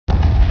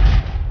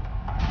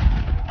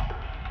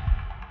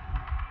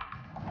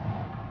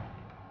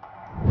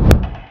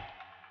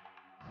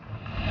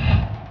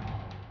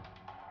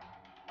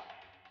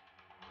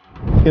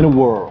In a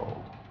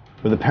world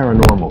where the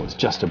paranormal is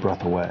just a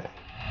breath away,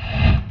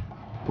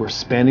 we're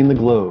spanning the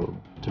globe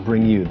to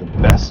bring you the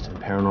best in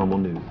paranormal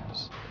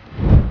news.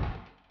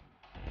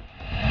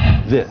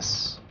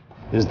 This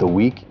is the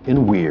Week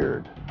in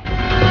Weird.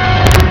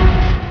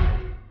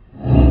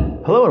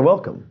 Hello and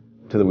welcome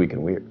to the Week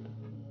in Weird.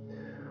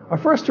 Our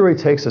first story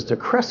takes us to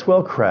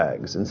Cresswell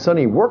Crags in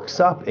sunny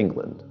Worksop,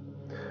 England.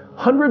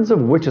 Hundreds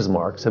of witches'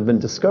 marks have been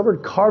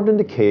discovered carved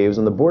into caves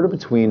on the border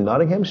between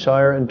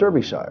Nottinghamshire and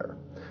Derbyshire.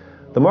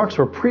 The marks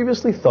were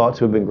previously thought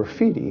to have been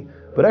graffiti,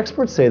 but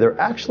experts say they're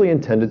actually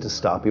intended to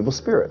stop evil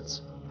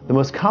spirits. The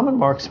most common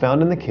marks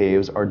found in the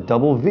caves are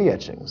double V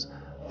etchings,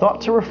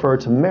 thought to refer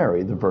to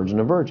Mary, the Virgin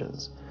of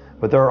Virgins.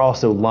 But there are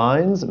also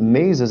lines,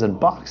 mazes, and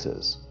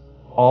boxes,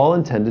 all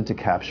intended to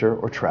capture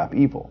or trap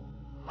evil.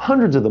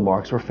 Hundreds of the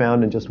marks were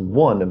found in just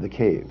one of the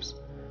caves.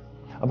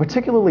 A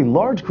particularly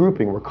large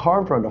grouping were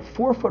carved around a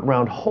 4-foot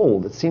round hole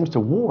that seems to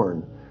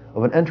warn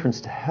of an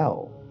entrance to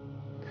hell.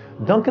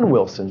 Duncan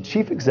Wilson,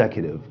 chief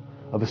executive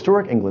of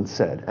Historic England,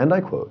 said, and I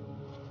quote,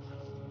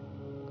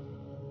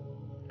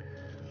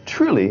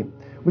 "Truly,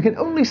 we can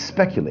only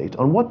speculate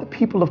on what the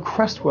people of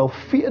Cresswell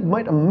feared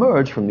might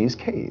emerge from these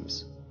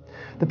caves.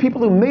 The people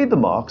who made the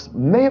marks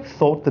may have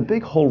thought the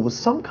big hole was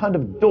some kind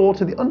of door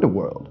to the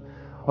underworld,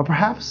 or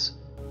perhaps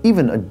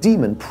even a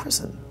demon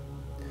prison.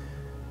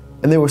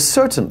 And they were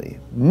certainly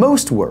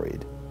most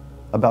worried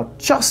about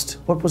just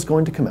what was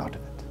going to come out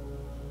of it."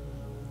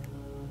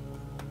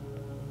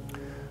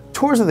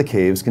 Tours of the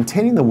caves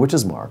containing the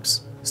witches'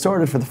 marks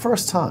started for the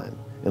first time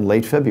in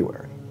late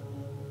February.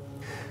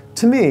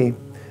 To me,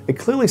 it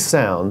clearly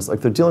sounds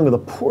like they're dealing with a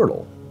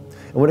portal.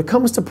 And when it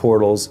comes to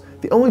portals,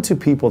 the only two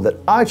people that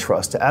I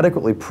trust to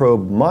adequately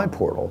probe my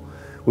portal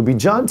would be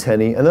John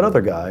Tenney and that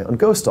other guy on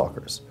Ghost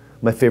Stalkers,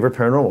 my favorite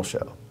paranormal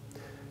show.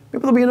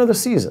 Maybe there'll be another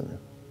season.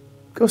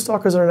 Ghost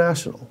Stalkers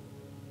International.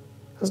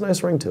 Has a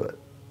nice ring to it.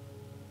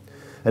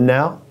 And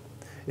now,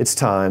 it's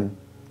time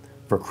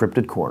for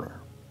Cryptid Corner.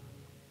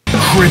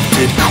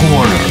 Cryptid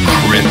Corner,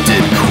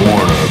 Cryptid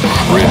Corner,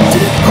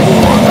 Cryptid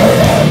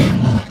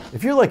Corner.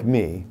 If you're like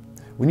me,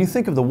 when you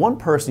think of the one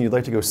person you'd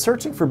like to go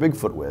searching for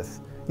Bigfoot with,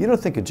 you don't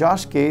think of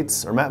Josh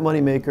Gates or Matt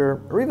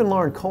Moneymaker or even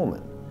Lauren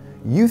Coleman.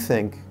 You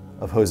think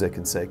of Jose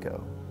Canseco.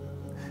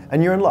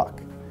 And you're in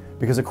luck,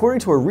 because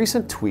according to a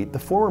recent tweet, the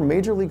former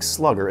Major League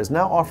slugger is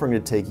now offering to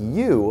take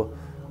you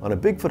on a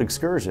Bigfoot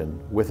excursion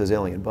with his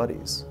alien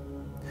buddies.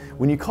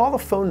 When you call the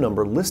phone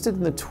number listed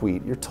in the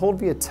tweet, you're told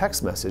via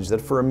text message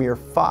that for a mere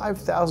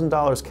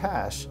 $5,000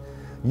 cash,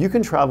 you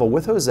can travel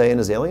with Jose and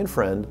his alien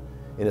friend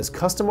in his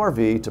custom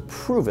RV to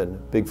proven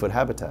Bigfoot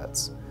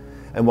habitats.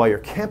 And while you're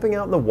camping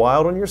out in the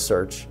wild on your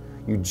search,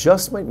 you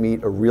just might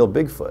meet a real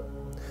Bigfoot.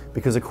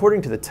 Because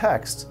according to the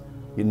text,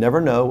 you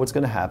never know what's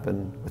going to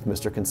happen with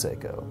Mr.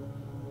 Canseco.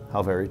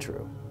 How very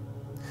true.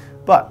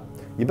 But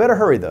you better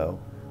hurry though.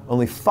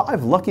 Only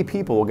 5 lucky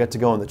people will get to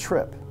go on the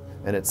trip,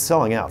 and it's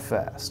selling out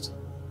fast.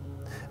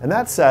 And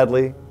that,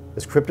 sadly,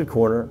 is Cryptid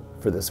Corner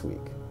for this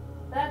week.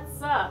 That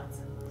sucked.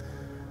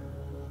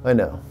 I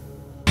know.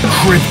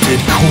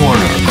 Cryptid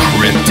Corner,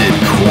 Cryptid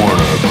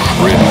Corner,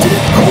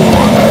 Cryptid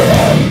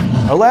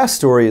Corner. Our last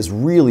story is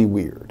really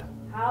weird.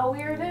 How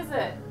weird is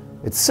it?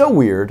 It's so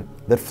weird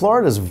that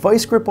Florida's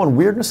vice grip on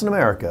weirdness in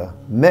America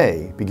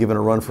may be given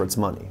a run for its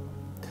money.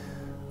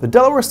 The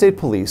Delaware State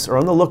Police are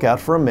on the lookout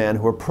for a man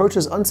who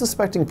approaches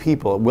unsuspecting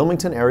people at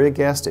Wilmington area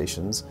gas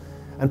stations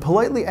and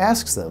politely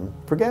asks them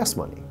for gas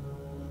money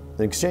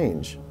in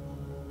exchange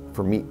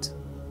for meat.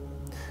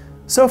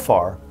 So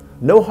far,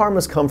 no harm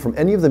has come from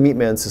any of the meat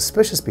man's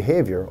suspicious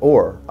behavior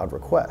or odd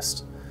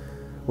request.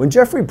 When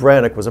Jeffrey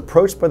Brannock was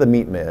approached by the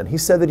meat man, he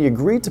said that he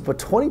agreed to put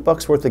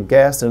 $20 worth of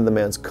gas into the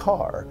man's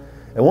car,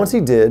 and once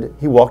he did,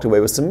 he walked away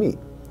with some meat.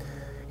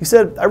 He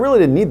said, "I really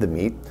didn't need the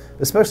meat,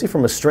 especially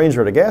from a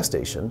stranger at a gas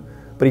station,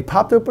 but he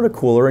popped open a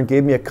cooler and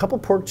gave me a couple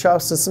pork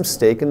chops and some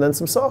steak and then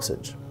some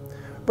sausage."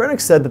 Brannock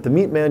said that the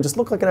meat man just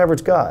looked like an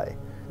average guy,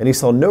 and he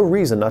saw no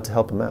reason not to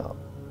help him out.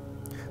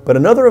 But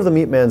another of the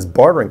meat man's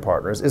bartering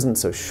partners isn't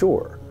so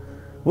sure.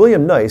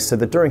 William Nice said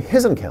that during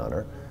his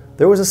encounter,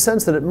 there was a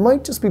sense that it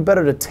might just be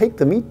better to take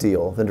the meat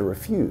deal than to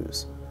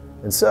refuse.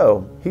 And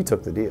so, he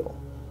took the deal.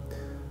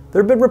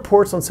 There have been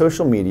reports on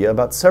social media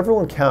about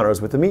several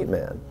encounters with the meat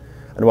man,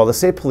 and while the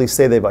state police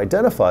say they've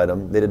identified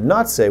him, they did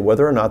not say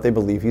whether or not they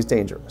believe he's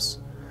dangerous.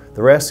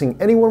 They're asking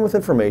anyone with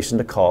information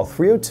to call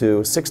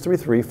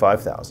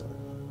 302-633-5000.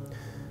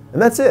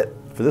 And that's it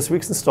for this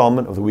week's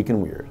installment of The Week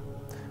in Weird.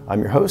 I'm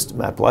your host,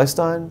 Matt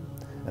Bleistein,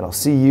 and I'll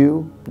see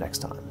you next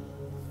time.